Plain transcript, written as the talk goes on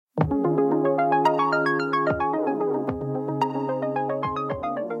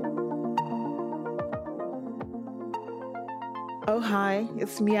Hi,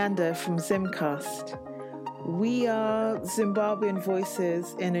 it's Meander from Zimcast. We are Zimbabwean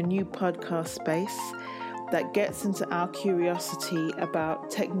voices in a new podcast space that gets into our curiosity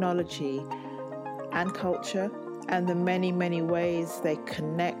about technology and culture and the many, many ways they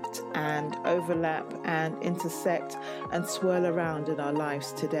connect and overlap and intersect and swirl around in our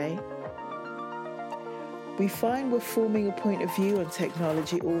lives today. We find we're forming a point of view on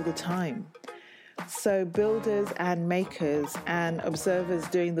technology all the time. So builders and makers and observers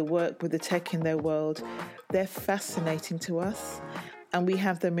doing the work with the tech in their world, they're fascinating to us, and we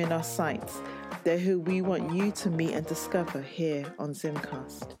have them in our sights. They're who we want you to meet and discover here on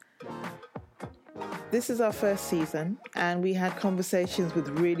Zimcast. This is our first season, and we had conversations with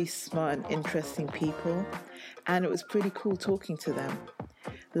really smart and interesting people, and it was pretty cool talking to them.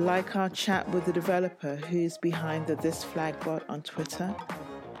 Like our chat with the developer who's behind the This Flag bot on Twitter.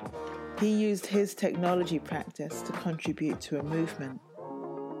 He used his technology practice to contribute to a movement.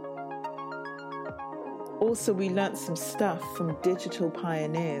 Also, we learnt some stuff from digital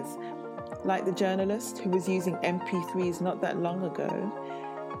pioneers, like the journalist who was using MP3s not that long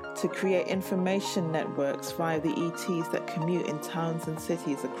ago to create information networks via the ETs that commute in towns and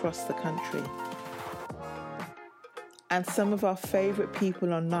cities across the country. And some of our favourite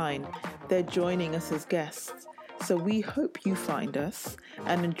people online, they're joining us as guests. So we hope you find us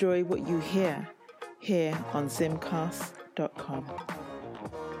and enjoy what you hear here on Zimcast.com.